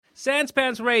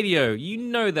Sanspants Radio, you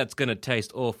know that's gonna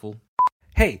taste awful.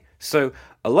 Hey, so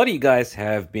a lot of you guys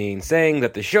have been saying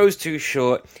that the show's too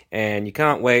short and you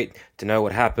can't wait to know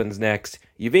what happens next.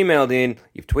 You've emailed in,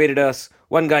 you've tweeted us.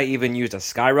 One guy even used a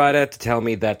Skywriter to tell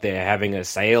me that they're having a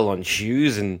sale on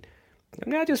shoes, and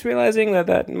I'm now just realizing that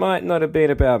that might not have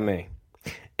been about me.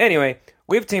 Anyway,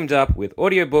 we've teamed up with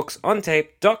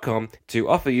audiobooksontape.com to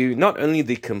offer you not only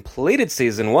the completed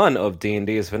Season 1 of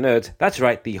D&D is for Nerds, that's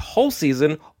right, the whole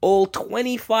season, all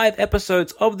 25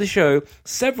 episodes of the show,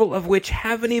 several of which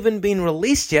haven't even been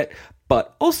released yet,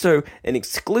 but also an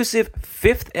exclusive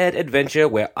 5th ed adventure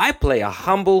where I play a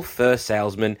humble fur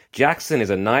salesman. Jackson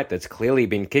is a knight that's clearly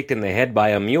been kicked in the head by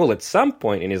a mule at some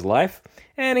point in his life,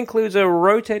 and includes a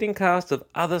rotating cast of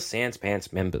other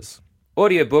Sanspants members.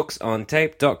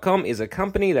 Audiobooksontape.com is a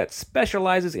company that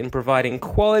specializes in providing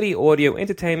quality audio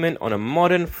entertainment on a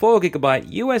modern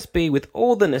 4GB USB with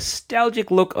all the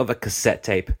nostalgic look of a cassette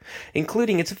tape,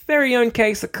 including its very own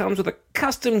case that comes with a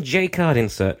custom J-card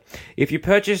insert. If you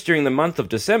purchase during the month of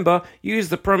December, use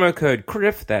the promo code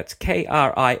KRIF, that's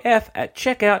KRIF, at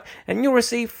checkout, and you'll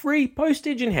receive free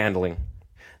postage and handling.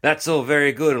 That's all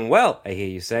very good and well, I hear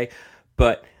you say,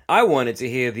 but I wanted to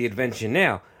hear the adventure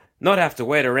now. Not have to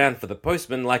wait around for the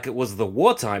postman like it was the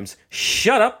war times.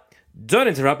 Shut up! Don't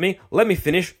interrupt me. Let me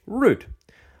finish. Rude.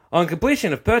 On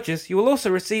completion of purchase, you will also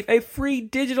receive a free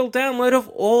digital download of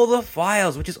all the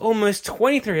files, which is almost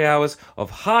 23 hours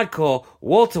of hardcore,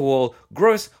 wall-to-wall,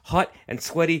 gross, hot, and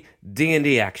sweaty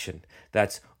D&D action.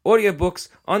 That's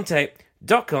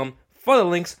audiobooksontape.com. Follow the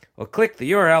links or click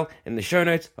the URL in the show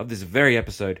notes of this very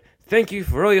episode. Thank you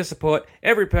for all your support.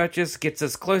 Every purchase gets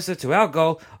us closer to our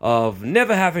goal of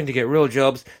never having to get real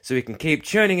jobs so we can keep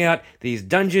churning out these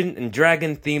Dungeon and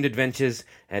Dragon themed adventures.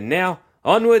 And now,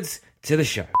 onwards to the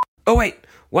show. Oh wait,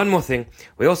 one more thing.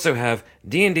 We also have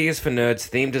D&D is for Nerds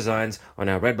themed designs on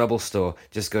our Redbubble store.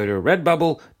 Just go to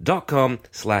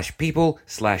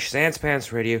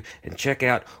redbubble.com/people/sanspantsradio and check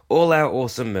out all our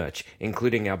awesome merch,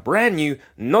 including our brand new,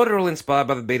 not at all inspired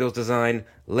by the Beatles design,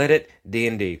 Let It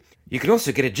D&D. You can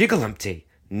also get a Jiggalump tee.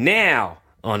 Now,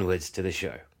 onwards to the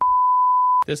show.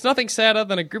 There's nothing sadder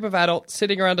than a group of adults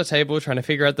sitting around a table trying to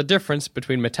figure out the difference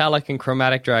between metallic and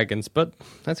chromatic dragons, but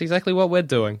that's exactly what we're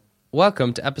doing.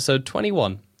 Welcome to episode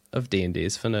 21 of D&D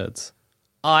is for Nerds.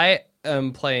 I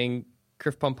am playing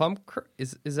Criff Pom Pom.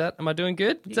 Is that, am I doing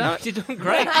good? You're doing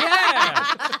great.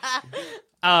 Yeah!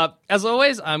 As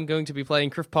always, I'm going to be playing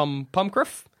Criff Pom Pom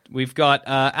Criff. We've got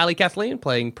Ali Kathleen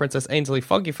playing Princess Ainsley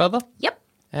Foggyfeather. Yep.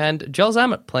 And Joel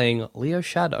Zammett playing Leo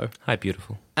Shadow. Hi,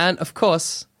 beautiful. And, of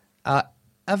course,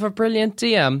 ever-brilliant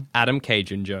DM, Adam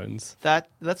Cajun Jones.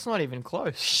 That's not even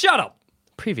close. Shut up!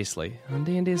 Previously on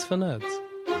D&D is for Nerds.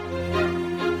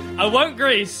 I won't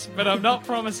grease, but I'm not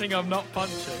promising I'm not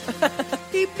punching.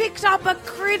 He picked up a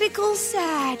critical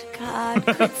sad card.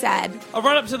 Crit sad. I'll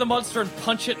run up to the monster and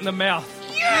punch it in the mouth.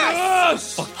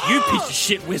 Yes! Fuck you, piece of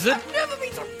shit wizard! I've never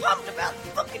been so pumped about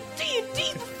fucking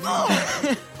D&D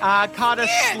before. Carter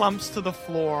slumps to the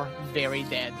floor, very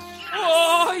dead.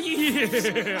 Oh, yeah!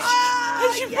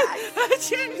 I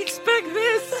didn't expect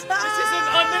this! This is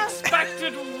an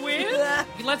unexpected win!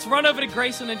 Let's run over to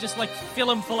Grayson and just, fill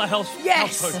him full of health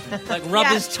potions. Rub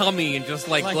his tummy and just,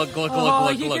 glug, glug, glug,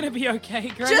 glug, you're glug. gonna be okay,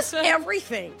 Grayson? Just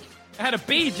everything. I had a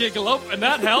bee jiggle up, and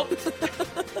that helped.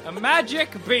 A magic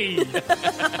bee.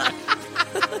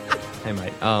 Hey,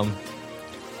 mate,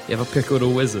 you ever pickled a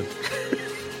wizard?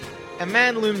 A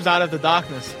man looms out of the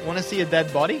darkness. Want to see a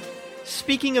dead body?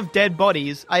 Speaking of dead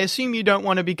bodies, I assume you don't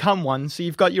want to become one, so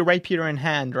you've got your rapier in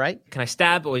hand, right? Can I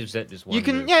stab, or is that just one You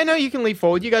can, move? you can leap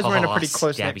forward. You guys were in a pretty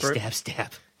close stabby, group.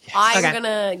 stab. Yes. I'm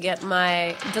gonna get my...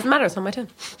 It doesn't matter, it's on my turn.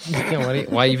 Yeah,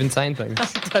 why are you even saying things? I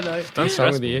don't know. What's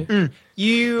wrong with you?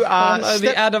 You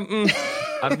The Adam...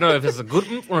 I don't know if it's a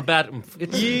good or a bad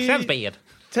It sounds bad.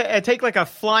 take a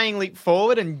flying leap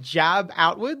forward and jab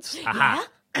outwards. Aha.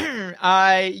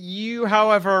 You,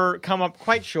 however, come up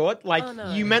quite short.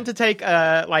 You meant to take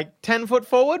 10 foot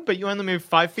forward, but you only moved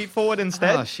 5 feet forward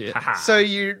instead. Oh, shit. So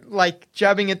you're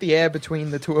jabbing at the air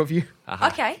between the two of you.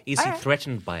 Okay. Is he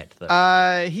threatened by it,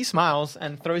 though? He smiles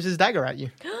and throws his dagger at you.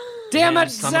 Damn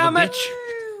it, son of a Zammett! bitch.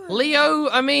 Leo,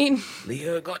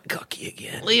 Leo got cocky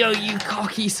again. Leo, you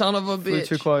cocky son of a Flew bitch.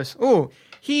 too close. Ooh.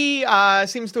 He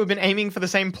seems to have been aiming for the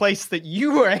same place that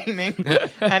you were aiming,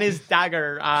 and his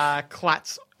dagger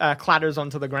clatters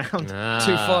onto the ground.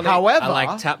 Too funny. However,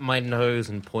 I tapped my nose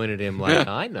and pointed him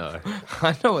I know.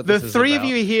 I know what the this is three about. of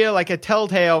you hear a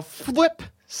telltale flip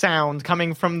sound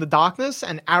coming from the darkness,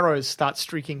 and arrows start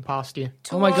streaking past you.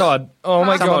 Oh my god. Oh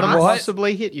my Some of god, them what?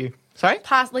 possibly hit you. Sorry?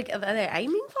 Are they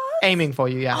aiming for us? Aiming for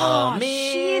you, yeah. Oh,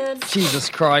 shit. good. Jesus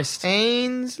Christ.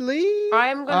 Ainsley,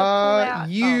 I'm gonna pull out.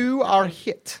 you are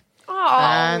hit. Oh.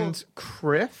 And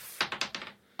Criff,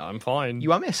 I'm fine.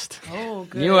 you are missed. Oh,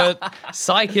 good. Knew it.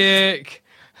 Psychic.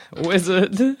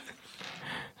 Wizard.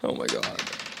 Oh my god.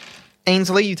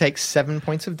 Ainsley, you take 7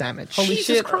 points of damage. Holy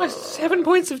Jesus shit. Christ, 7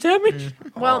 points of damage.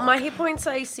 Well, my hit points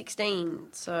say 16,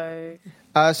 so...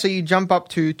 So you jump up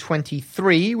to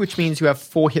 23, which means you have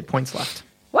 4 hit points left.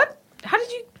 What? How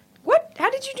did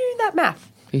you do that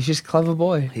math? He's just a clever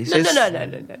boy.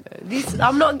 No.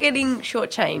 I'm not getting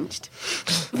shortchanged.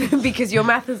 Because your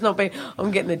math has not been... I'm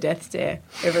getting the death stare,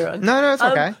 everyone. No, it's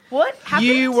okay. What happened?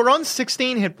 You were on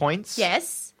 16 hit points.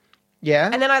 Yes. Yeah.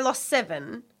 And then I lost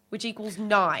 7, which equals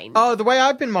 9. Oh, the way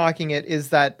I've been marking it is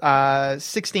that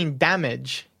 16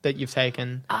 damage that you've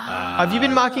taken. Have you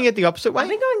been marking it the opposite way? I've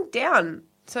been going down.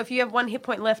 So if you have 1 hit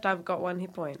point left, I've got 1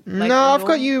 hit point. Like No, I've normal-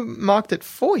 got you marked at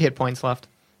 4 hit points left.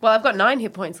 Well, I've got 9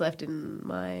 hit points left in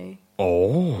my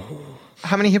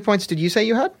How many hit points did you say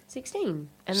you had? 16. And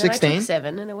then 16? I took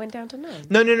 7 and it went down to 9.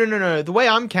 No. The way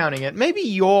I'm counting it, maybe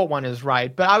your one is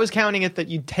right, but I was counting it that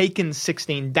you'd taken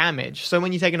 16 damage. So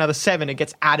when you take another 7, it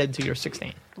gets added to your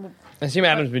 16. I assume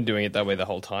Adam's been doing it that way the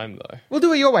whole time, though. We'll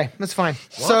do it your way. That's fine.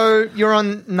 So you're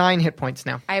on 9 hit points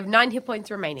now. I have 9 hit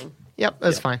points remaining. Yep,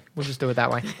 that's fine. We'll just do it that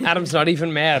way. Adam's not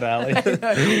even mad,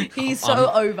 Ali. He's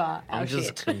so over our I'm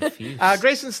just shit. confused.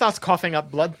 Grayson starts coughing up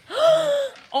blood.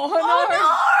 Oh,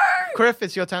 no! Criff,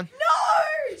 it's your turn.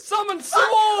 No! Summon Fuck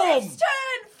Swarm! Griff's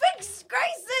turn! Fix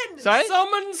Grayson! Sorry?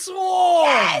 Summon Swarm!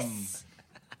 Yes!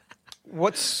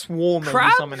 What swarm are you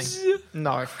Crabs? summoning?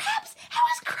 No. Crabs? How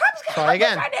is crabs going Try to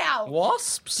again. right now?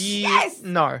 Wasps? Yes!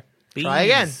 No. Bees. Try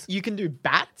again. You can do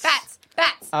bats. Bats!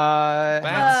 Can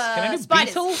I do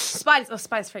spiders. beetles? Spiders. Oh,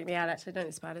 spiders freak me out, actually. Don't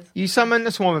do spiders. You summon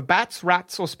a swarm of bats,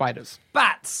 rats, or spiders.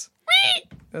 Bats!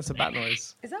 That's a bat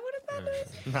noise. Is that what a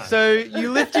bat is? So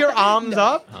you lift your arms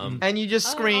up and you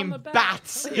just scream I'm a bat.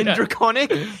 bats in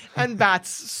Draconic, and bats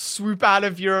swoop out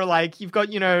of your, like, you've got,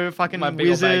 fucking My big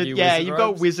ol' wizard. baggy Yeah, wizard you've got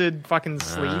robes. wizard fucking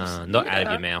sleeves. Not out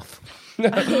of your mouth.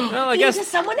 Well, I guess Into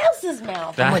someone else's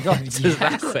mouth. that answers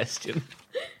that question.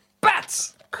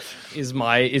 Bats! Is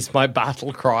my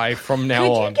battle cry from now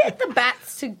Could on. you get the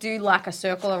bats to do like a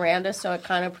circle around us so it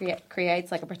kind of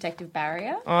creates like a protective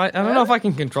barrier? I don't know if I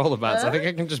can control the bats. I think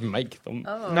I can just make them.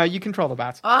 No, you control the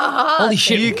bats. Holy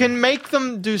shit. You can make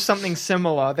them do something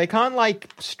similar. They can't, like,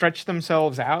 stretch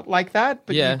themselves out like that,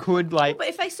 but Yeah. you could, like... But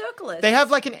if they circle us, They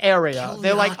have, like, an area.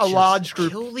 They're, like, a archers. large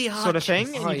group Kill the sort of thing,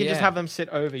 and Oh, you can just yeah. have them sit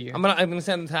over you. I'm gonna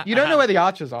send them You don't know where the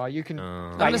archers are. You can...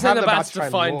 I'm gonna send the bats to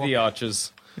find the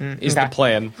archers. Is okay. the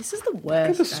plan. this is the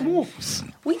worst. The guys. swarms.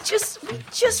 We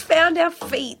just found our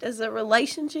feet as a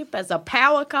relationship, as a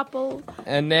power couple.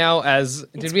 And now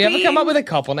did we ever come up with a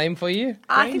couple name for you?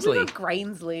 I think we got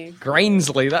Grainsley.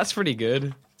 Grainsley, that's pretty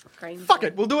good. Grainsley. Fuck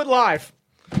it, we'll do it live.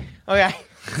 Okay.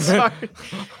 So,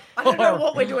 I don't know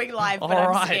what we're doing live, but I'm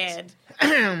Alright. scared.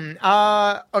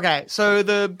 okay, so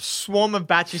the swarm of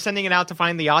bats, you're sending it out to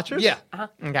find the archers? Yeah.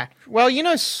 Okay. Well, you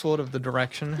know sort of the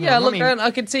direction. Yeah, Let look, me-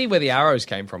 I could see where the arrows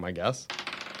came from, I guess.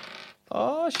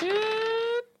 Oh,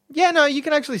 shit. Yeah, no, you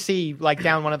can actually see, like,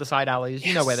 down one of the side alleys.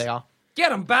 You know where they are. Get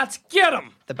them, bats, get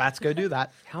them! The bats go do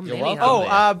that. How You're many?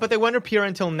 welcome. are there? But they won't appear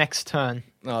until next turn.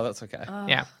 Oh, that's okay.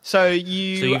 Yeah. So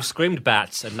you... So you've screamed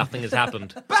bats and nothing has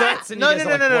happened. Bats! And you No. guys are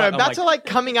like, what? I'm Bats like, are like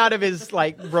coming out of his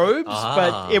like robes,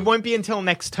 but it won't be until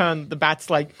next turn the bats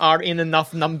like are in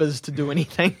enough numbers to do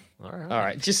anything. all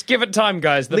right, just give it time,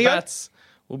 guys. The Leo? bats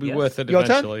will be Yes. worth it Your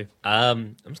turn? eventually.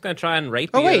 I'm just going to try and rape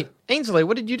Oh you. wait, Ainsley,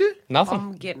 what did you do? Nothing.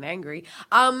 I'm getting angry.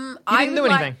 I didn't would do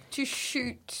like anything. to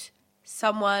shoot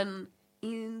someone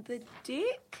in the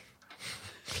dick.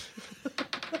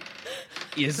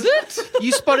 Is it?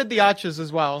 You spotted the archers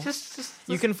as well.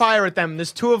 You can fire at them.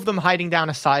 There's 2 of them hiding down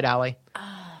a side alley.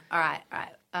 All right.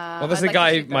 Well, there's I'd a like to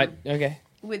guy shoot who them might. Okay.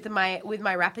 with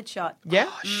my rapid shot. Yeah.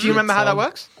 Do you remember how that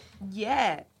works?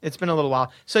 Yeah. It's been a little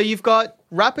while. So you've got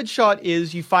rapid shot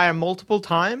is you fire multiple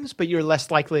times, but you're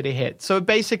less likely to hit. So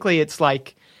basically, it's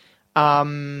like,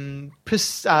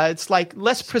 it's like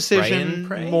less precision, and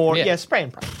pray? more Yeah. spray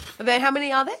and pray. And then how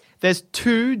many are there? There's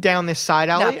 2 down this side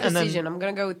No, alley, precision. and I'm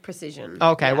gonna go with precision. then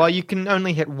okay. Yeah. Well, you can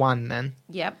only hit 1 then.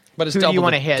 Yep. But it's Who do you double,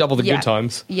 wanna the, hit? double the Yeah. good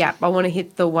times. Yep. I want to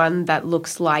hit the one that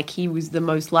looks like he was the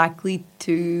most likely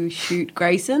to shoot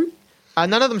Grayson.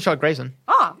 None of them shot Grayson.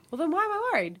 Oh, well then why am I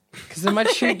worried? Because they might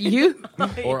shoot you.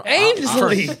 Or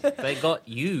Ainsley. They got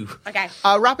you. Okay.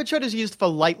 Rapid shot is used for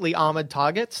lightly armored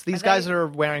targets. These Okay. guys are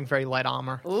wearing very light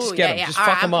armor. Ooh, get yeah, 'em. yeah. Just All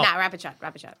fuck right, 'em up. Nah, rapid shot.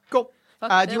 Cool.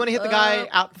 Do you want to hit the guy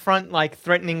out the front, like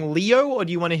threatening Leo, or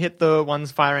do you want to hit the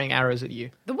ones firing arrows at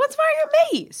you? The one's firing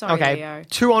at me. Sorry, Okay, Leo.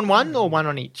 2 on 1 or 1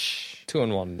 on each? 2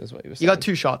 on 1 is what you were saying. You got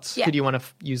 2 shots. Yeah. Who do you want to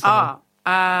use them on?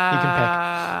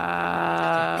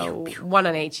 One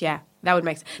on each, yeah. That would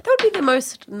make sense. That would be the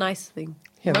most nice thing.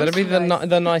 Yeah, that'd be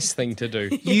the nice thing to do.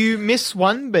 You miss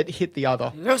one, but hit the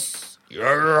other. Yes. In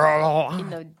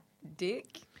the dick.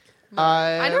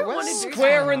 I don't want to do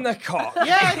Square in the cock.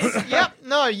 Yes, yep,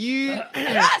 no, you...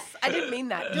 Yes! I didn't mean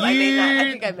that. Do I mean that?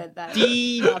 I think I meant that.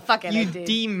 Fuck it, I you did.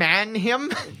 de-man him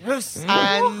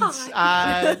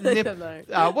and nip...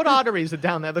 what arteries are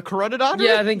down there? The carotid artery?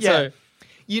 Yeah, I think so.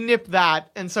 You nip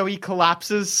that, and so he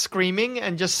collapses screaming,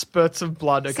 and just spurts of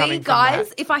blood are See, coming from guys,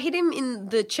 that. if I hit him in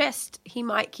the chest, he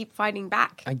might keep fighting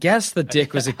back. I guess the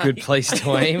dick was a good place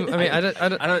to aim. I mean, I don't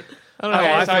know. Okay,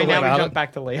 how I sorry, feel now we about jump it.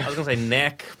 back to Leo. I was gonna say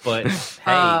neck, but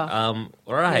hey, all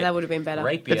right. Yeah, that would have been better.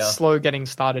 Rapier. It's slow getting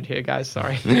started here, guys,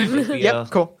 sorry. Rapier,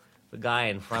 Yep, cool. The guy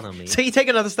in front of me. So you take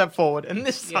another step forward, and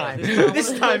this time, Yeah,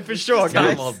 this time for sure, This time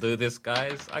guys. I'll do this,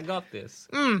 guys. I got this.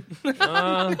 Leo,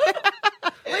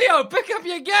 pick up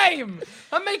your game.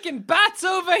 I'm making bats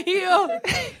over here.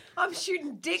 I'm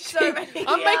shooting dicks over here.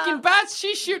 I'm making bats.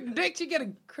 She's shooting dicks. You get a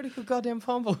critical goddamn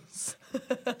fumbles.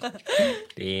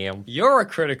 Damn. You're a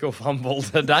critical fumble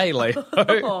today, Leo.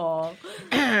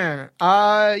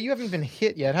 Aw. You haven't been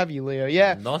hit yet, have you, Leo?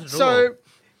 Yeah. Not at so all.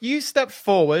 you step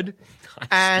forward,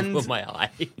 and With my eye.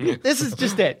 this is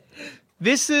just it.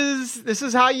 This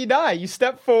is how you die. You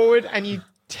step forward and you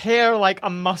tear like a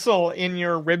muscle in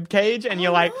your rib cage, and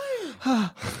you're like,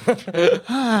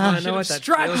 I know what that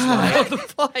Strike feels like. the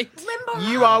fight.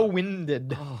 you are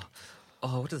winded.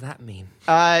 Oh, what does that mean?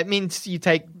 It means you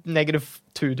take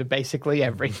 -2 to basically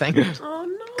everything. Oh,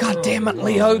 no. God damn it,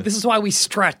 Leo. This is why we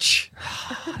stretch.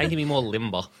 I need to be more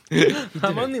limber.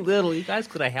 I'm only little. You guys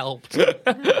could have helped.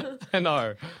 I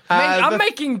know. the- I'm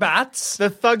making bats. The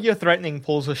thug you're threatening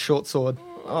pulls a short sword.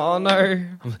 Oh, no. I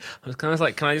was kind of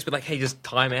like, can I just be like, hey, just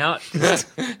time out?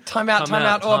 Time out,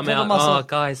 or pull the muscle. Oh,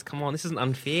 guys, come on. This isn't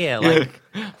unfair. Like,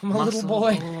 I'm a little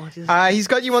boy. oh, just- He's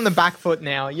got you on the back foot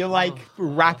now. You're like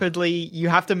rapidly, you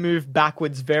have to move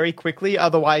backwards very quickly,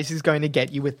 otherwise he's going to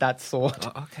get you with that sword.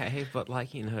 okay, but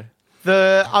like, you know,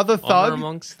 The other honor thug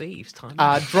amongst thieves. Time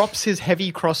out. drops his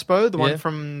heavy crossbow, the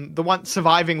Yeah. one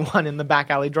surviving one in the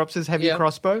back alley, drops his heavy Yeah.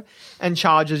 crossbow and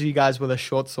charges you guys with a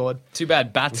short sword. Too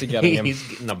bad bats are getting him. He's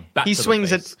getting a bat He to the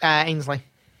swings face. at Ainsley.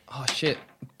 Oh, shit.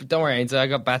 Don't worry, Ainsley. I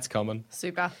got bats coming.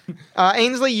 Super.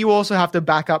 Ainsley, you also have to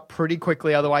back up pretty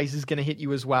quickly, otherwise he's going to hit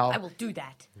you as well. I will do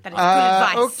that. That is good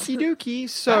advice. Okie dokie.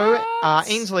 So,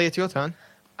 Ainsley, it's your turn.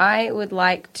 I would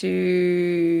like to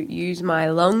use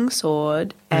my long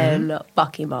sword and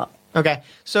fuck him up. Okay,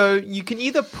 so you can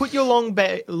either put your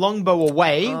longbow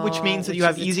away, which means that you which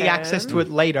have is a easy turn. access to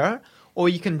it later, or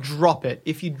you can drop it.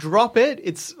 If you drop it,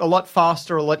 it's a lot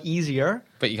faster, a lot easier.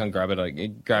 But you can't grab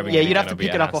it. Grabbing Yeah, it you'd have gonna to be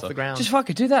pick a it up off hassle. the ground. Just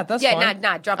fuck it. Do that. That's Yeah, fine.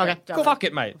 nah, drop Okay, it. Drop cool. Fuck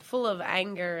it, mate. Full of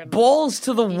anger and Balls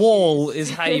to the wall is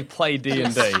how you play D&D.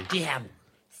 Damn.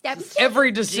 stab.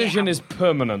 Every decision is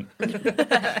permanent.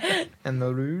 And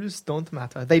the rules don't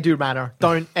matter. They do matter.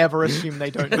 Don't ever assume they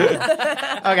don't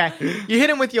matter. Okay, you hit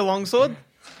him with your longsword.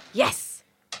 Yes.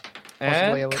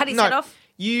 Possibly a Cut his no, head off.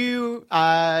 You,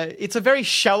 it's a very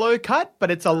shallow cut,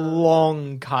 but it's a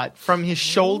long cut from his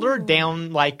shoulder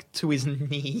down like to his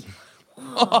knee.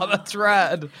 Oh, that's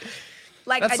rad.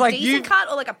 Like That's a like decent you- cut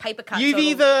or like a paper cut? You've sort of-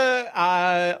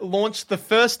 either launched the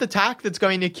first attack that's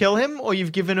going to kill him, or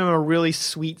you've given him a really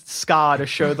sweet scar to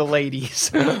show the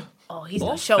ladies. Oh, he's not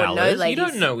Well, showing no fellas, ladies. You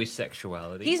don't know his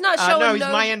sexuality. He's not showing no, he's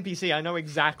my NPC. I know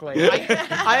exactly.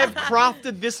 I have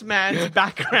crafted this man's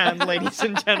background, ladies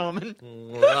and gentlemen.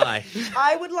 Right.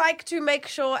 I would like to make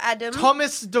sure Adam.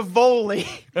 Thomas Davoli,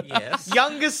 Yes.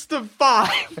 youngest of 5.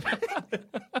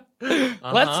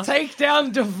 Let's take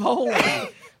down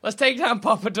Davoli. Let's take down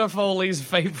Papa Davoli's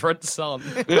favorite son.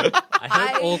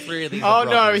 I hope all three of these Oh are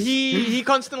no, brothers. he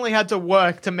constantly had to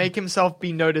work to make himself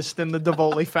be noticed in the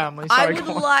Davoli family. I Sorry, would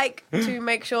go on. like to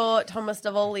make sure Thomas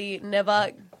Davoli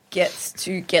never gets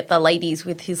to get the ladies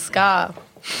with his scar.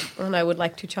 And I would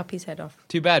like to chop his head off.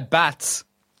 Too bad, bats.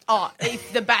 Oh,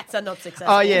 if the bats are not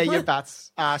successful. Oh yeah, your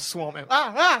bats swarm him.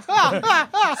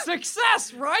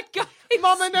 Success, right, guys?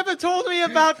 Mama never told me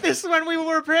about this when we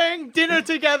were preparing dinner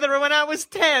together when I was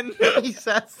 10. He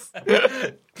says.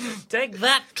 Take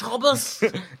that, Thomas.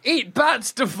 Eat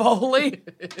bats, Davoli.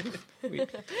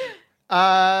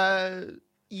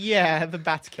 Yeah, the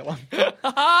bats kill him.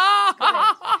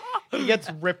 He gets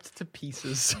ripped to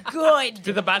pieces. Good.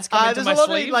 Did the bats come into There's my a lot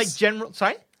sleeves? of like general.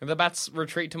 Sorry. The bats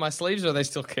retreat to my sleeves, or are they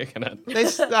still kicking it?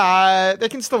 They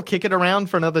can still kick it around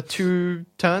for another 2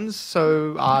 turns,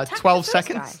 so 12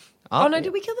 seconds. Oh, no,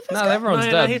 did we kill the first No, guy? everyone's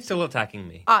No, dead. he's still attacking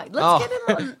me. All right, let's get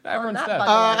him on Everyone's that dead.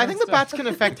 bugger. I think the bats can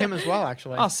affect him as well,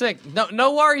 actually. Oh, sick.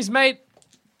 No worries, mate.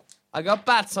 I got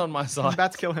bats on my side.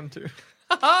 Bats kill him too.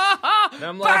 And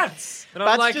I'm like, Bats! And I'm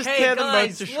Bats like, just hey tear them both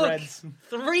guys, to look, shreds.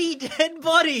 3 dead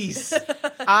bodies.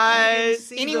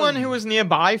 see Anyone them. who was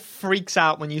nearby freaks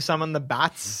out when you summon the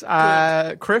bats,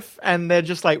 Criff, and they're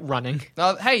just like running.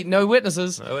 Hey, no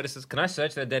witnesses. Oh, this is, can I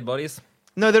search their dead bodies?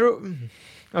 No, they're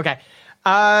okay.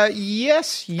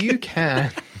 Yes, you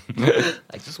can. I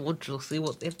just want to see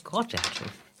what they've got,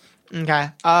 actually. Okay.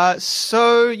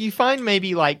 So you find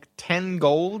maybe like 10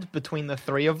 gold between the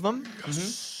 3 of them.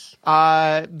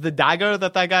 The dagger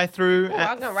that guy threw,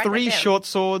 I'm gonna write that 3 down. short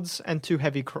swords, and 2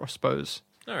 heavy crossbows.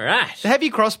 All right. The heavy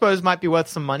crossbows might be worth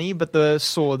some money, but the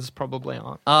swords probably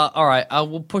aren't. All right,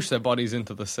 we'll push their bodies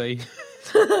into the sea.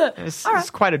 It's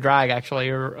quite a drag, actually,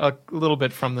 or a little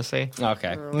bit from the sea.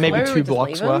 Okay. Maybe Maybe we 2 just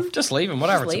blocks leave 'em? worth. Just leave them,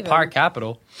 whatever. Just It's leave a pirate 'em.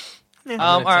 capital. I'm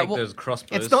All gonna right, take well, those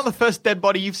crossbows. It's not the first dead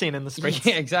body you've seen in the streets.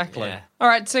 yeah, exactly. Yeah. All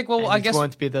right, sick. Well, I It guess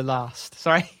won't be the last.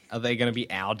 Sorry. are they going to be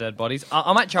our dead bodies?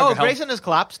 I might chug Oh, a health. Grayson has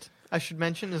collapsed. I should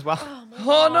mention as well.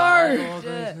 Oh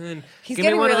no! He's Give me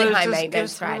getting one of really those- high just give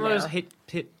maintenance me right one of those now.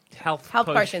 hit health Health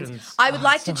potions. I would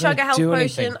like to chug a health do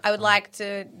potion. anything. I would like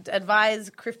to advise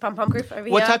Criff Pum Criff over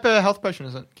What here. type of health potion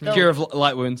is it? Can you Cure of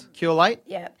light wounds. cure light?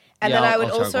 Yeah. And Yeah, then I I'll would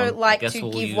chug also one. like guess to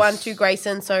we'll give use- one to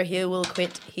Grayson so he will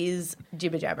quit his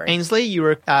jibber jabber. Ainsley, you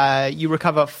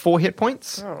recover 4 hit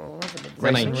points. Oh, that's a bit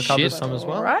Grayson ain't recovers shit. some as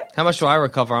well. All right. How much do I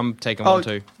recover? I'm taking Oh, one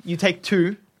too. you take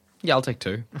 2. Yeah, I'll take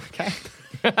 2. Okay.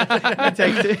 you take 2.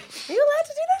 Are you allowed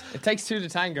to do that? It takes 2 to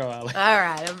tango, Ali. All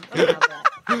right. I'm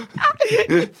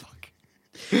allowed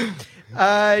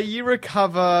that. You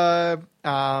recover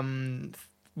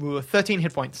 13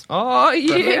 hit points. Oh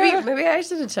yeah. Maybe I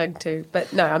should have chugged 2.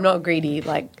 But no, I'm not greedy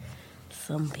like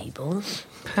some people.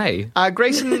 Hey.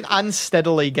 Grayson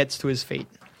unsteadily gets to his feet.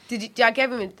 Did I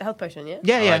gave him a health potion, yeah?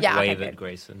 Yeah, yeah. Yeah, okay, Wave good. at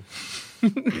Grayson.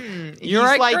 You're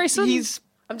right, like, Grayson?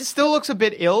 I'm just Still looks a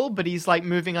bit ill, but he's like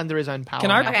moving under his own power.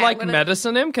 Can I now. Okay, like I'm gonna-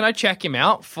 medicine him? Can I check him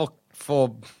out for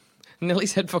Nearly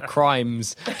said for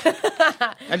crimes.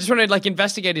 I just want to like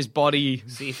investigate his body.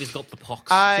 See if he's got the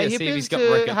pox. He see if appears he's got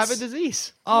to rickets. have a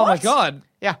disease. Oh my god.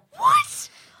 Yeah. What?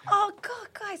 Oh god,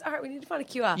 guys! All right, we need to find a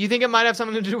cure. You think it might have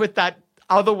something to do with that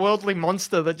otherworldly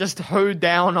monster that just hoed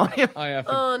down on him? Oh, yeah,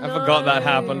 Oh, I forgot that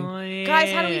no. happened. Guys,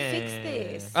 how do we fix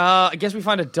this? I guess we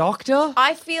find a doctor.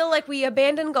 I feel like we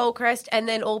abandon Goldcrest and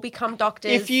then all become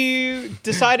doctors. If you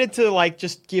decided to like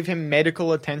just give him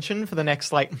medical attention for the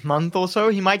next like month or so,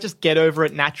 he might just get over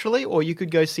it naturally, or you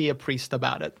could go see a priest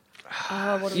about it.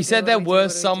 Oh, what do we You do? said What there do we do? were What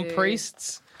do we some do?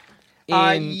 priests.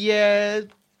 Yeah.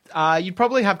 You'd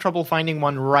probably have trouble finding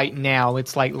one right now.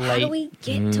 It's like How late. do we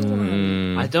get to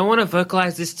one? I don't want to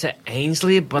vocalize this to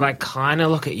Ainsley, but I kind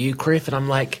of look at you, Criff, and I'm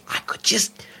like, I could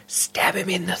just stab him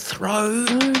in the throat.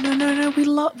 No.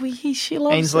 She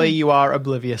loves Ainsley, him. you are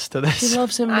oblivious to this. She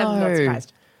loves him. I'm not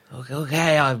surprised.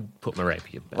 Okay, I put my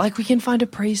rapier back. Like we can find a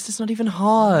priest. It's not even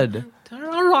hard. All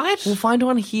right. We'll find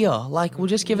one here. Like we'll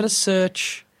just give it a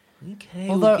search. Okay.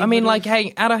 Although I mean, like,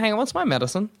 hey, Ada, hang on. What's my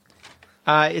medicine?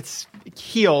 It's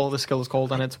heal, the skill is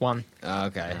called, and it's 1.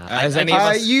 Okay. Has any of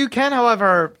us? You can,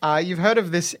 however, you've heard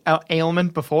of this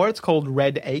ailment before. It's called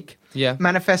red ache. Yeah.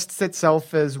 Manifests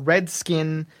itself as red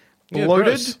skin, Yeah, bloated.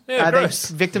 gross. Yeah, gross.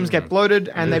 Victims get bloated,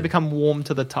 and they become warm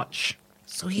to the touch.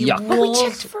 So he Yuck. Oh, we was-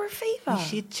 checked for a fever. We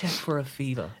should check for a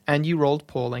fever. And you rolled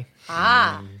poorly.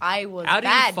 I was How do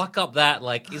bad. you fuck up that?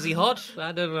 Like, is he hot?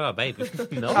 I don't know, baby.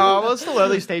 No. Well, it's still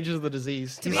early stages of the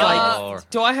disease. He's like,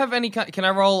 Do I have any? Can I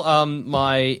roll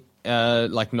my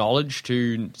like knowledge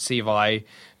to see if I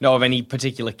know of any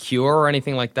particular cure or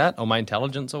anything like that, or my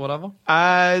intelligence or whatever?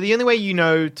 the only way you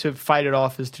know to fight it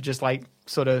off is to just like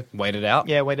sort of Wait it out.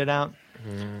 wait it out.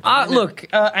 Look,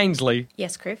 Ainsley.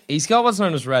 Yes, Criff. He's got what's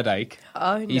known as red ache.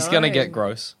 Oh no. He's gonna get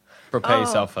gross. Prepare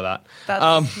yourself for that.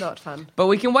 That's not fun. But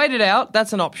we can wait it out.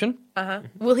 That's an option.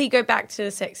 Will he go back to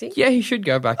sexy? Yeah, he should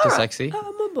go back to sexy. Oh, I'm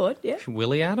on board. Yeah.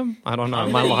 Will he, Adam? I don't know.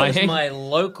 Am I Use lying? my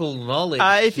local knowledge.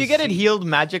 If you to get it see- healed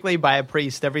magically by a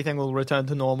priest, everything will return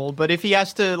to normal. But if he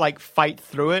has to like fight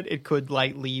through it, it could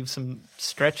like leave some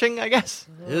stretching, I guess.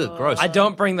 Ew, gross. I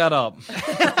don't bring that up.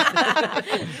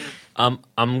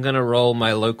 I'm gonna roll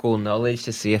my local knowledge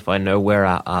to see if I know where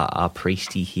our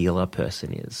priesty healer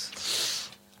person is.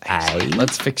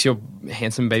 Let's fix your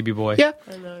handsome baby boy.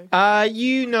 Yeah.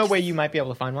 You know where you might be able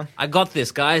to find one. I got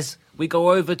this, guys. We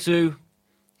go over to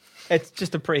It's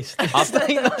just a priest.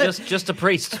 Just a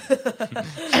priest.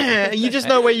 You just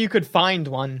know where you could find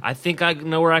one. I think I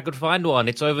know where I could find one.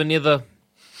 It's over near the.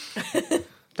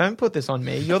 Don't put this on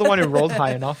me. You're the one who rolled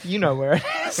high enough. You know where it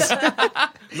is.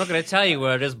 I'm not going to tell you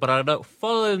where it is, but I know.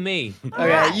 Follow me.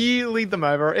 Okay, you lead them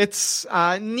over. It's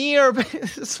near.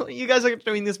 You guys are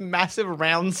doing this massive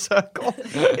round circle.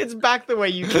 It's back the way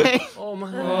you came. Oh my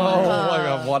Oh my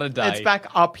god, what a day. It's back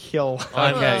uphill.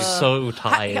 Okay. so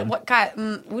tired. What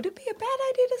kind? Would it be a bad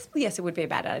idea to split? Yes, it would be a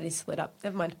bad idea to split up.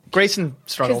 Never mind. Grayson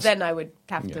Because struggles. then I would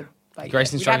have to. Like,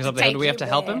 Grayson we'd have struggles to up the hill. take Do we have to you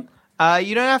help there. him?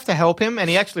 You don't have to help him, and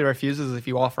he actually refuses if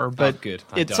you offer, but good.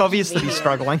 I it's don't. obvious that he's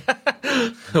struggling.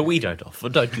 We don't offer.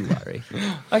 Don't you worry.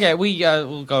 Okay,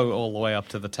 we'll go all the way up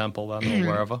to the temple then, or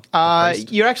wherever.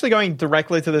 You're actually going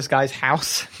directly to this guy's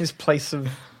house, his place of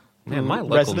Man, my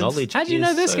local residence. knowledge. How do you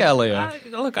know is this so- guy, Leo?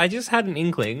 Look, I just had an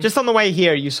inkling. Just on the way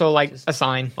here, you saw like a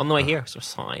sign. on the way here, so a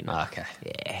sign. Okay.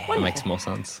 Yeah. That makes more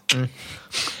sense.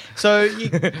 So you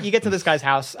get to this guy's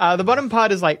house. The bottom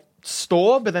part is like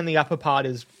store, but then the upper part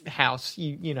is house.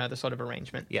 You know the sort of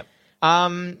arrangement. Yep.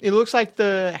 It looks like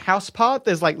the house part,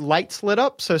 there's like lights lit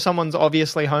up, so someone's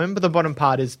obviously home, but the bottom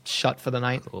part is shut for the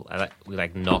night. Cool. We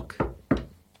knock.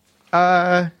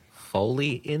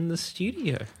 Foley in the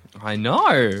studio. I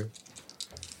know.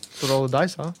 That's what all the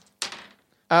dice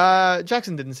are.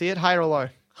 Jackson didn't see it. High or low?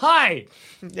 Hi.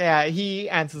 Yeah, he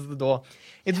answers the door.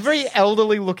 It's a very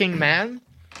elderly looking man.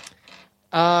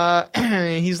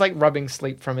 He's like rubbing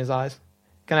sleep from his eyes.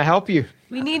 Can I help you?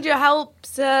 We need your help,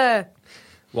 sir.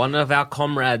 One of our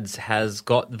comrades has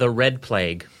got the red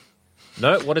plague.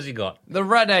 No, what has he got? The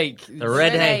red ache. The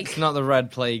red ache. It's not the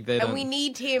red plague. They And don't. we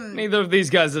need him. Neither of these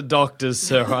guys are doctors,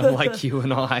 sir, unlike you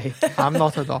and I. I'm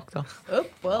not a doctor. Oh,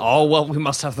 well. Oh, well, we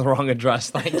must have the wrong address.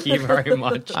 Thank you very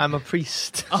much. I'm a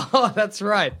priest. Oh, that's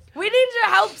right. We need your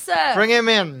help, sir. Bring him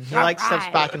in. He like steps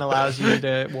Alright. back and allows you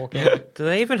to walk in. Do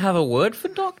they even have a word for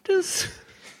doctors?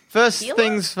 First Healer?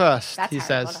 things first, That's he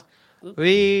Harry says. Potter.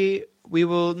 We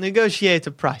will negotiate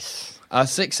a price.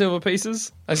 6 silver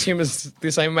pieces. I assume it's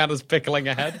the same amount as pickling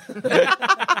a head.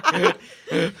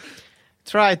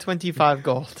 Try 25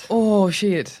 gold. Oh,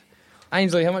 shit.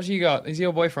 Ainsley, how much you got? Is he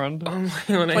your boyfriend?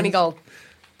 20 gold.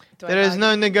 Do I There is argue?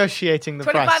 no negotiating the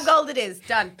 25 price. gold it is.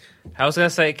 Done. I was gonna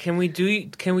say, can we do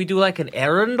like an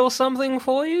errand or something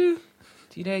for you?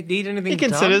 Do you need anything? He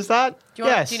considers that. Do you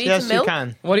want- Yes, do you need yes, some you milk?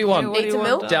 can. What do you want? What do Need you some want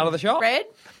milk? done? Down to the shop? Bread?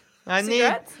 I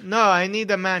Cigarettes?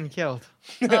 need a man killed.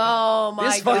 Oh, my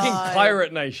This God. fucking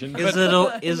pirate nation. Is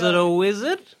it a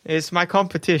wizard? It's my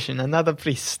competition, another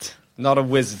priest. Not a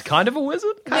wizard. Kind of a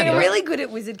wizard? They're really good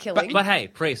at wizard killing. But hey,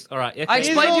 priest. All right. Okay. I He's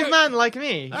an explained old you- man like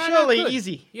me. All right, no, Surely good.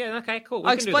 easy. Yeah. Okay. Cool.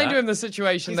 I explained to him the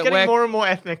situation He's that getting we're... more and more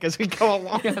ethnic as we go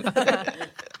along.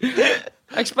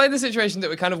 I explained the situation that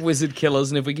we're kind of wizard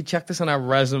killers, and if we could check this on our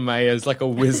resume as like a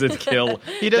wizard kill.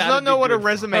 He does that'd not know be what a good for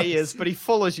resume us. is, but he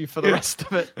follows you for the rest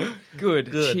of it.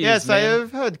 Good. Cheers, Yes, I man.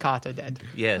 have heard Carter dead.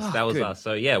 Yes, that was good. us.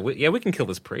 So yeah, we can kill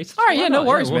this priest. All right, yeah, Why no not?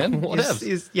 worries, Yeah, man. Whatever.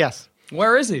 Yes,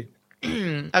 Where is he?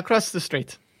 across the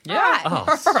street. Yeah.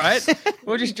 Oh. All right.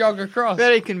 We'll just jog across.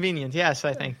 Very convenient. Yes,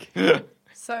 I think.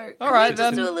 So, All can right, we just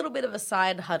then. do a little bit of a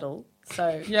side huddle?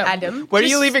 So, Yeah. Adam. Where are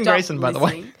just you leaving stop Grayson, by the way?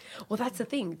 listening. Well, that's the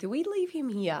thing. Do we leave him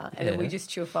here and then we just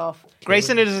chuff off?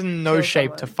 Grayson is in no Kill shape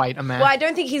someone. to fight a man. Well, I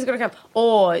don't think he's going to come.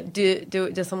 Or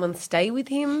does someone stay with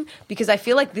him? Because I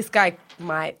feel like this guy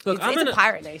might. Look, it's a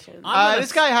pirate nation.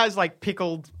 This guy has like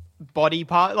pickled body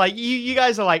part. Like you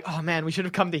guys are like, oh man, we should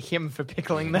have come to him for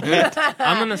pickling the head.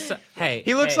 I'm gonna say, hey.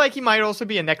 He looks hey, like he might also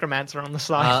be a necromancer on the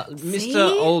side. Mr. See?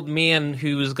 Old Man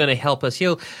who was going to help us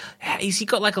heal. Has he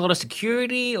got like a lot of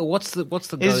security, or what's the go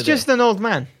It's just there? an old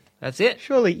man. That's it.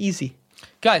 Surely easy.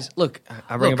 Guys, look,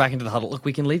 I bring him back into the huddle. Look,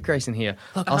 we can leave Grayson here.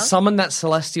 I'll summon that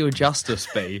Celestial Justice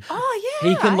Bee. Oh, yeah.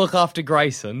 He can right. look after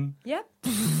Grayson. Yep.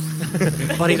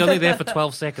 But he's only there for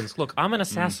 12 seconds. Look, I'm an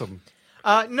assassin.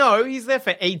 No, he's there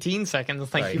for 18 seconds.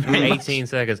 Thank you very much. 18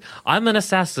 seconds. I'm an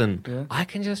assassin. I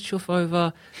can just chuff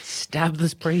over, stab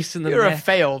this priest in the You're a neck.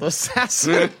 failed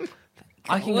assassin.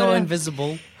 I can go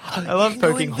invisible. I love can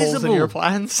go poking holes in invisible. your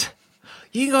plans.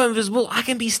 You can go invisible. I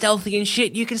can be stealthy and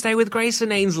shit. You can stay with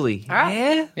Grayson Ainsley. All right.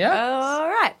 Yeah? Yeah. All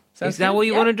right. Is that what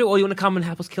you want to do? Or you want to come and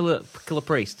help us kill a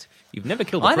priest? You've never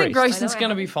killed a I priest. think Grayson's I know I going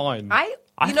to be haven't. fine.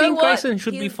 I You know think what? Grayson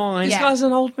should be He's- fine. This Yeah. guy's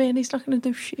an old man. He's not going to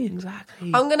do shit.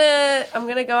 Exactly. I'm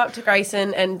gonna go up to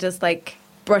Grayson and just like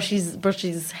brush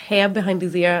his hair behind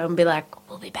his ear and be like,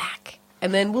 "We'll be back,"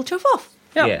 and then we'll chuff off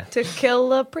Yeah. to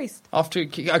kill a priest. After,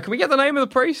 can we get the name of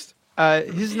the priest?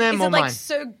 His name Is or it like mine?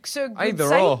 so good Either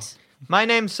saint? or. My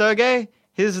name's Sergey.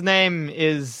 His name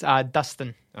is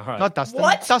Dustin. All right. Not Dustin.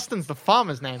 What? Dustin's the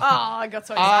farmer's name. Oh, I got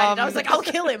so excited. I was like, I'll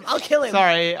kill him. I'll kill him.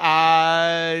 Sorry,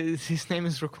 his name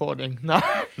is recording. No,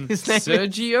 his name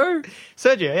Sergio?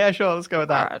 Sergio. Yeah, sure. Let's go with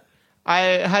that.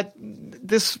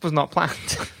 This was not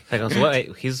planned. Hang on, so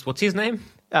what's his name?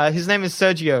 His name is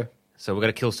Sergio. So we're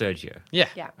going to kill Sergio. Yeah.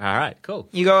 Yeah. All right, cool.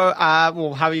 You go,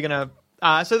 well, how are you going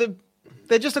to... so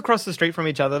they're just across the street from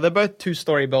each other. They're both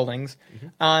two-story buildings.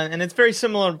 And it's very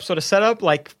similar sort of setup,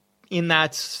 like in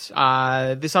that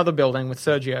this other building with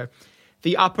Sergio.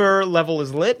 The upper level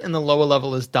is lit and the lower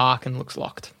level is dark and looks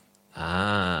locked.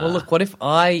 Ah. Well, look, what if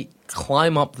I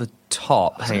climb up the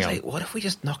top? I was Hang gonna on. say, what if we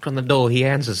just knocked on the door, he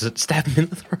answers it, stab him in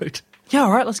the throat? Yeah,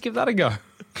 all right, let's give that a go.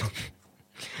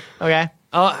 Okay.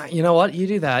 Oh, you know what? You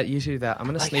do that. I'm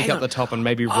going to sneak hang up on. the top and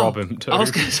maybe rob him too. I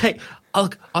was going to say, I'll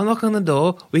knock on the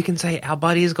door. We can say, our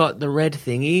buddy's got the red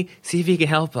thingy. See if he can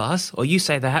help us. Or you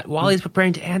say that. While he's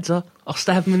preparing to answer, I'll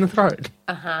stab him in the throat.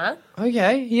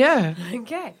 Okay, yeah.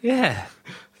 Okay. Yeah.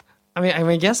 I mean,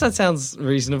 I guess that sounds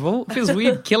reasonable. It feels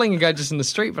weird killing a guy just in the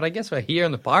street, but I guess we're here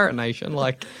in the Pirate Nation.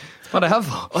 Like, whatever.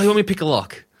 Oh, you want me to pick a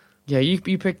lock? Yeah, you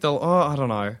pick the... Oh, I don't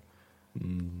know.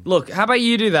 Look, how about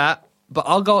you do that, but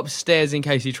I'll go upstairs in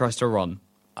case he tries to run.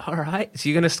 All right. So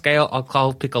you're going to scale.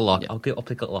 I'll pick a lock. I'll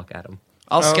pick a lock, Adam.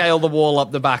 I'll scale the wall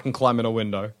up the back and climb in a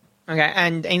window. Okay,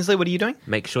 and Ainsley, what are you doing?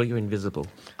 Make sure you're invisible.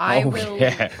 I Oh, will.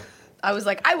 yeah. I was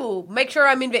like, I will make sure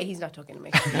I'm in bed. He's not talking to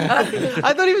me.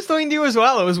 I thought he was talking to you as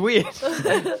well. It was weird.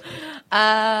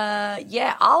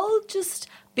 Yeah, I'll just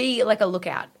be like a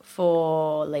lookout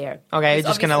for Leo. Okay, Because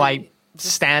just going to, obviously- like,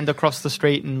 stand across the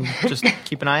street and just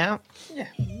keep an eye out? Yeah.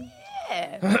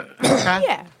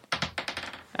 Okay.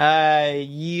 Yeah.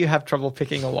 You have trouble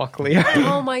picking a lock, Leo.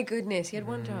 Oh my goodness, he had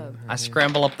one job. I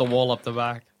scramble up the wall up the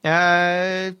back.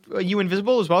 Are you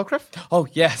invisible as well, Criff? Oh,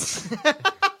 yes.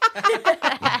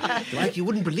 Like you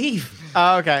wouldn't believe.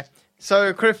 Okay.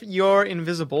 So, Criff, you're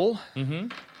invisible.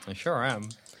 I sure am.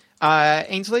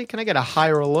 Ainsley, can I get a high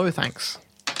or a low, thanks?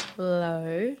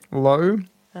 Low. Low?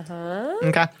 Uh-huh.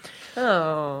 Okay.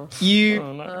 Oh. You,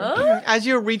 as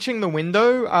you're reaching the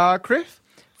window, Criff,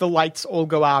 the lights all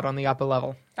go out on the upper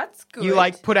level. That's good. You,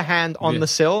 like, put a hand on Yeah. the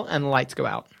sill and lights go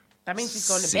out. That means he's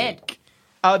gone to bed.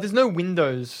 There's no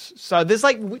windows, so there's,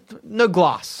 like, no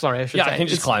glass, sorry, I should Yeah, say. I can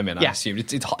just It's- climb in, I yeah. assume.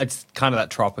 It's kind of that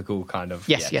tropical kind of...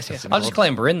 Yes, yeah, yes. I'll just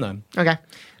clamber in then. Okay.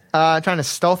 Trying to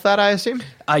stealth that, I assume?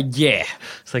 Yeah.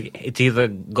 It's like it's either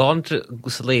gone to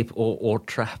sleep or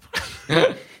trap.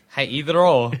 Hey, either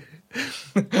or.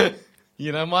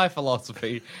 You know my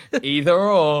philosophy. Either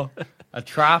or. A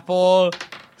trap or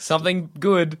something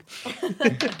good.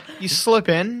 You slip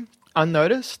in,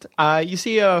 unnoticed. You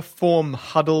see a form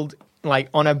huddled, like,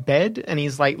 on a bed, and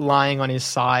he's, like, lying on his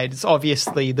side. It's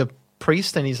obviously the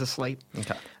priest, and he's asleep.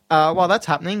 Okay. While that's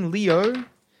happening, Leo,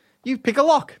 you pick a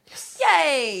lock.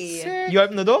 Yay! You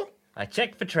open the door? I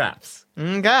checked for traps.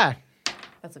 Okay.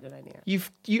 That's a good idea.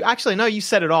 You actually, no, you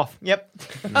set it off. Yep.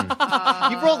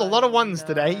 You've rolled a lot of ones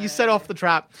today. You set off the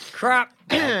trap. Crap.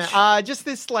 Just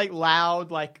this, like, loud,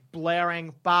 like,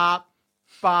 blaring bop,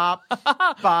 bop,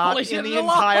 bop Holy shit, in the an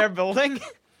alarm. entire building.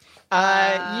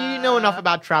 You know enough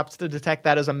about traps to detect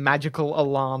that as a magical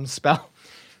alarm spell.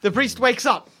 The priest wakes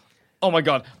up. Oh my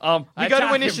god. You go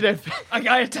to initiative.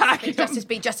 I attack him. Justice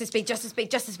be, justice be, justice be,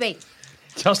 justice be.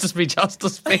 Justice be,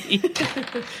 justice be.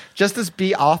 Justice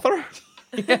be Arthur.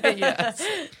 Yes.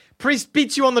 Priest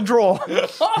beats you on the draw.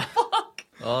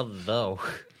 Oh no.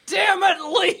 Damn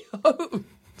it, Leo.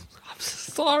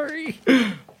 Sorry.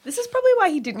 This is probably why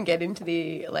he didn't get into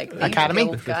the Academy?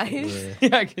 guild, guys.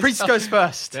 Yeah, Priest goes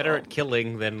first. Better at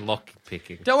killing than lock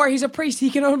picking. Don't worry, he's a priest. He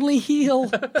can only heal.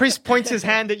 Priest points his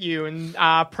hand at you and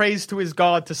prays to his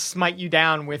god to smite you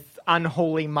down with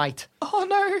unholy might. Oh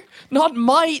no, not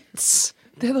mites.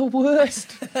 They're the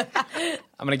worst. I'm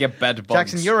gonna get bed bugs.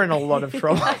 Jackson, you're in a lot of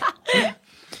trouble.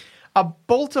 A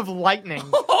bolt of lightning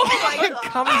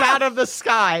comes out of the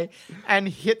sky and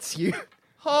hits you.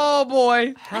 Oh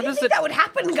boy. I didn't think that would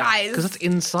happen, guys. Because it's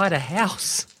inside a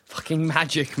house. Fucking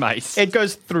magic, mate. It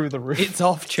goes through the roof. It's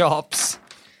off chops.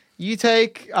 You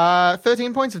take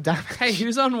 13 points of damage. Hey,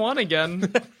 who's on one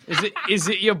again? Is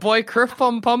it your boy Criff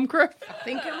Pom Pom Criff? I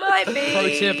think it might be. Pro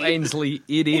tip, Ainsley,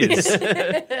 it is.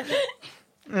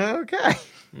 Okay.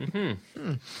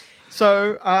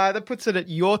 So that puts it at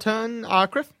your turn,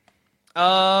 Criff.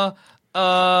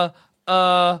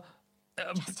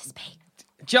 Justice be.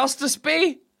 Justice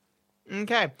be?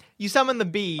 Okay. You summon the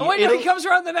bee. Oh, wait, no, he comes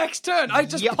around the next turn. I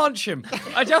just Yep. punch him.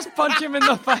 I just punch him in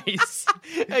the face.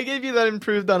 I gave you that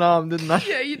improved unarmed, didn't I?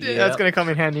 Yeah, you did. That's going to come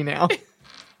in handy now.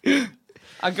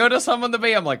 I go to summon the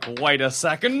bee. I'm like, wait a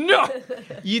second. No.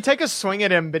 You take a swing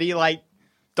at him, but he, like,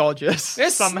 dodges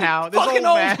somehow. This fucking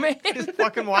old man. This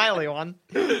fucking wily one.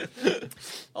 All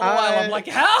while I'm like,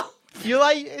 how? You're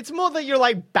like, it's more that you're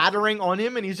like battering on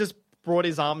him, and he's just brought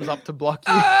his arms up to block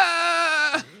you.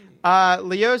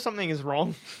 Leo, something is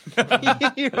wrong.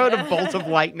 You heard a bolt of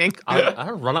lightning. I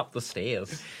run up the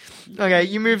stairs. Okay,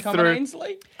 you move Come on, through.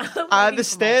 Ainsley. The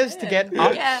stairs to get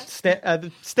up,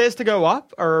 the stairs to go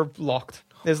up are locked.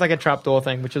 There's like a trapdoor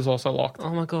thing, which is also locked. Oh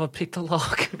my god, pick the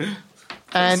lock.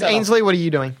 And Ainsley, what are you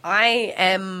doing? I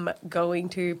am going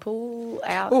to pull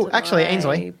out. Oh, actually, my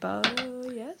Ainsley. bow.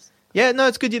 Yes. Yeah, no,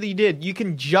 it's good that you did. You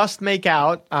can just make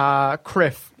out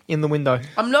Criff in the window.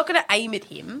 I'm not going to aim at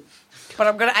him, but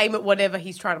I'm going to aim at whatever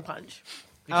he's trying to punch.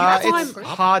 It's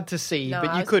hard to see, No, but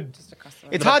I you was could. just across the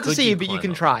It's But hard to could see, you but you climb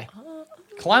can up? try.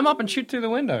 Climb up and shoot through the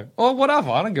window. Or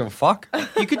whatever. I don't give a fuck.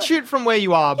 You could shoot from where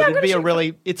you are, but I'm it'd be gonna a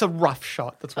really. It's a rough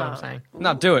shot. That's what I'm saying.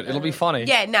 No, do it. It'll be funny.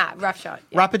 Yeah, nah, rough shot.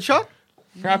 Yeah. Rapid shot.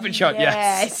 Rapid shot,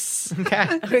 yes. Yes. Okay,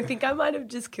 I don't think I might have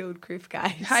just killed Criff,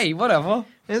 guys. Hey, whatever.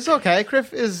 it's okay.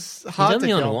 Criff is He's hard to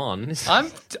only on kill. one.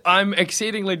 I'm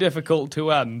exceedingly difficult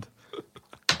to end.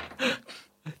 I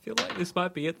feel like this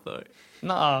might be it though.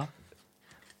 Nah.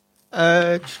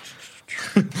 Uh,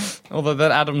 Although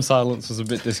that Adam silence was a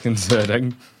bit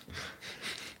disconcerting.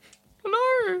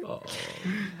 No.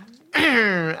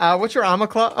 what's your armor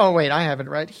class? Oh wait, I have it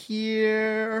right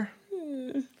here.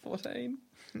 14.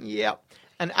 Yep.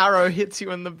 An arrow hits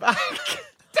you in the back.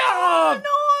 Oh,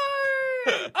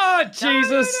 oh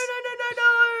Jesus.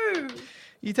 No.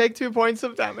 You take 2 points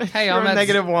of damage. Hey, You're I'm at at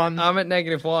 -1. I'm at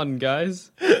 -1,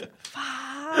 guys.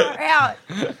 Far out.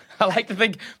 I like to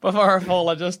think before I fall,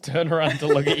 I just turn around to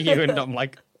look at you and I'm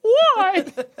like, why?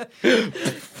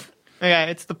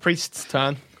 Okay, it's the priest's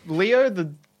turn. Leo,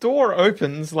 the door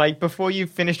opens like before you've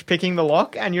finished picking the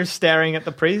lock, and you're staring at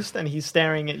the priest, and he's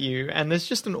staring at you, and there's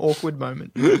just an awkward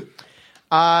moment.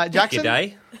 Jackson,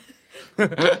 G'day.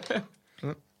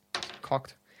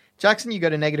 cocked. Jackson, you go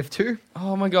to -2.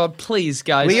 Oh my god, please,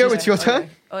 guys. Leo, just- it's your turn.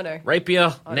 Oh no.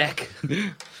 Rapier, neck.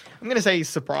 I'm gonna say he's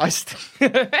surprised.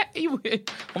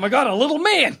 Oh my god, a little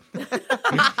man.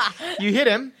 You hit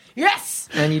him, Yes.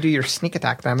 and you do your sneak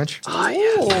attack damage.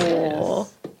 Oh.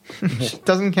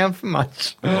 Doesn't count for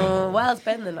much. Well, it's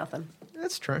better than nothing.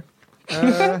 That's true.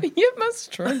 You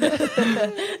must try. I can't,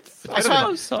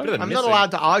 Better than I'm not missing.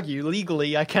 allowed to argue.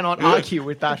 Legally, I cannot argue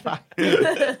with that fact.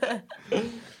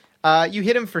 You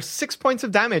hit him for 6 points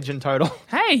of damage in total.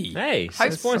 Hey. Hey,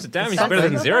 6 points of damage is something. better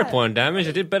than Not 0 bad. point damage.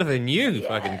 I did better than you,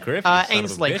 fucking Griff. you son of a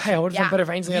Ainsley. bitch. Hey, I would have Yeah. done better if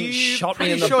Ainsley hadn't You shot me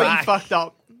pretty in the sure back. you fucked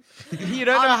up. You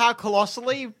don't know how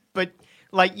colossally, but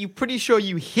like you're pretty sure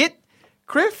you hit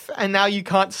Criff, and now you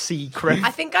can't see Criff.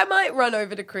 I think I might run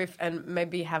over to Criff and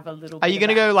maybe have a little. Are you going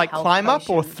to go like health climb up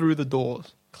or potion. through the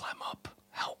doors? Climb up.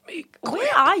 Help me.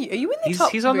 Where are you? Are you in the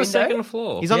top He's on the window? second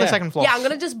floor. He's on the Yeah. second floor. Yeah, I'm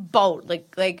gonna just bolt,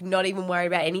 like not even worry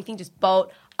about anything. Just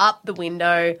bolt up the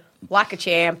window like a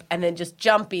champ, and then just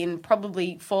jump in.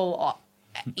 Probably fall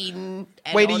in.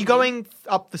 And Wait, are on you him. going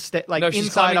up the step? Like No, she's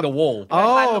inside climbing up the wall.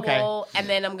 Climb Oh, the okay. wall, and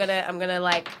then I'm gonna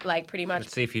like pretty much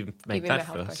Let's see if you make give him a that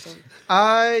health first.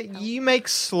 potion. You make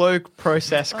slow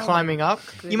process climbing up.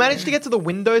 You manage to get to the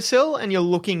windowsill, and you're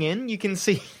looking in. You can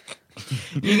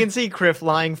see, Criff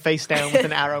lying face down with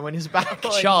an arrow in his back.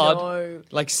 Charred. No.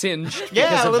 Like singed. Yeah,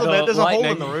 because a of little the bit. There's a hole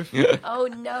in lightning. the roof. Oh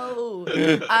no!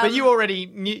 But you already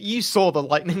you saw the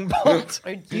lightning bolt.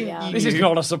 Oh dear. This is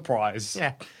not a surprise.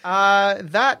 Yeah.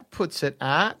 That puts it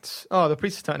at the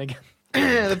priest's turn again.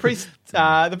 the priest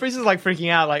is like freaking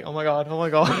out, like, oh my god, oh my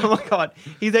god, oh my god.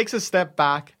 He takes a step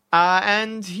back,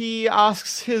 and he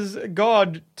asks his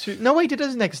god to. No, wait, he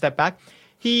doesn't take a step back.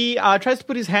 He tries to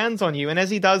put his hands on you, and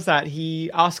as he does that, he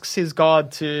asks his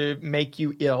god to make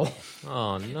you ill.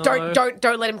 Oh no!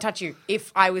 Don't let him touch you.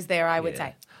 If I was there, I would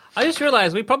say. I just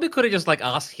realized we probably could have just like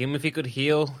asked him if he could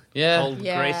heal. Yeah. Old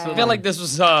Yeah. Grayson. I feel like this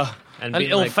was And an being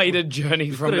like, ill-fated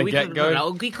journey from the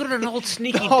get-go. We could have done an old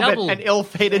sneaky Oh, but double, an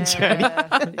ill-fated journey.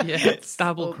 Yeah.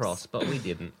 double cross, but we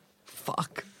didn't.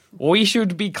 Fuck. We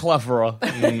should be cleverer.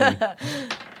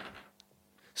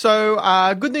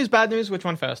 So, good news, bad news. Which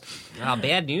one first?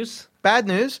 Bad news. Bad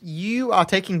news. You are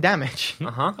taking damage.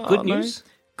 Uh huh. Good no. news.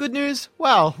 Good news.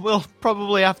 Well, we'll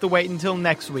probably have to wait until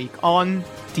next week on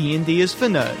D&D is for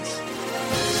Nerds.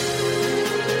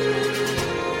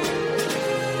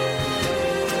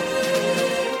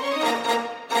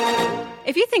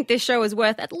 If you think this show is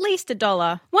worth at least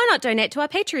 $1, why not donate to our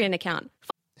Patreon account?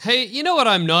 Hey, you know what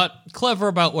I'm not? Clever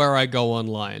about where I go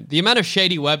online. The amount of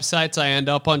shady websites I end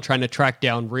up on trying to track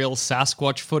down real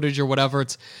Sasquatch footage or whatever,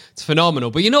 it's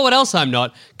phenomenal. But you know what else I'm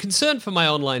not? Concerned for my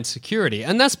online security,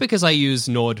 and that's because I use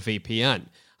NordVPN.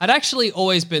 I'd actually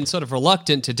always been sort of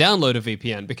reluctant to download a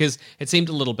VPN because it seemed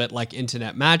a little bit like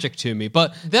internet magic to me.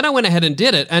 But then I went ahead and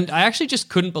did it, and I actually just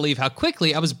couldn't believe how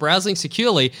quickly I was browsing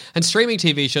securely and streaming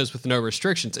TV shows with no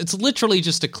restrictions. It's literally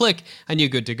just a click and you're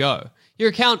good to go. Your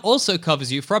account also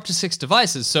covers you for up to 6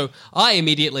 devices, so I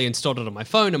immediately installed it on my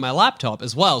phone and my laptop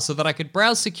as well so that I could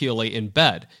browse securely in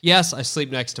bed. Yes, I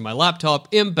sleep next to my laptop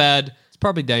in bed. It's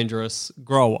probably dangerous.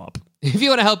 Grow up. If you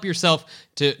want to help yourself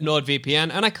to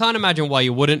NordVPN, and I can't imagine why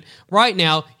you wouldn't, right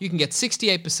now you can get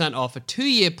 68% off a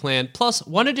 2-year plan plus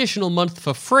 1 additional month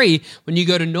for free when you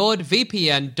go to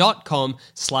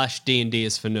nordvpn.com/D&D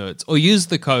is for nerds, or use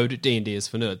the code D&D is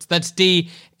for nerds. That's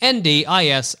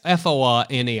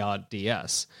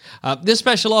DNDISFORNERDS. This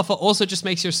special offer also just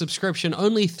makes your subscription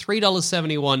only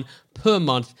 $3.71 per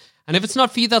month, and if it's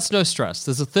not for you, that's no stress.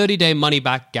 There's a 30-day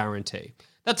money-back guarantee.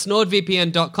 That's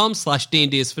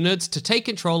nordvpn.com/D&D is for nerds to take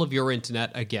control of your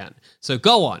internet again. So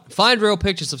go on, find real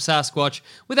pictures of Sasquatch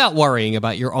without worrying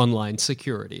about your online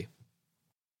security.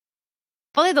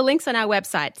 Follow the links on our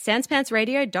website,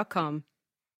 sanspantsradio.com.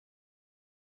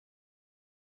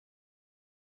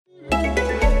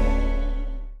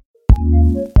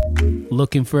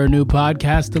 Looking for a new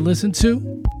podcast to listen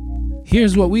to?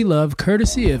 Here's what we love,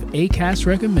 courtesy of Acast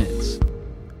Recommends.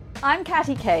 I'm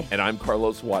Katty Kay. And I'm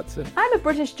Carlos Watson. I'm a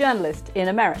British journalist in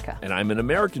America. And I'm an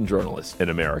American journalist in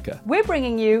America. We're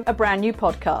bringing you a brand new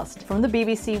podcast from the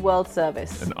BBC World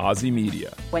Service. And Aussie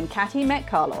Media. When Katty Met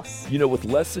Carlos. You know, with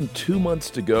less than 2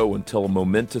 months to go until a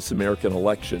momentous American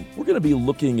election, we're going to be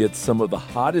looking at some of the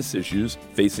hottest issues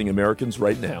facing Americans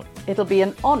right now. It'll be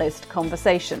an honest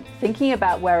conversation, thinking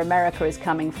about where America is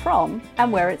coming from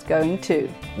and where it's going to.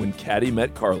 When Katty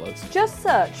Met Carlos. Just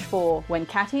search for When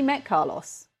Katty Met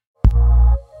Carlos.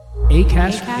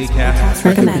 Acast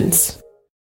recommends.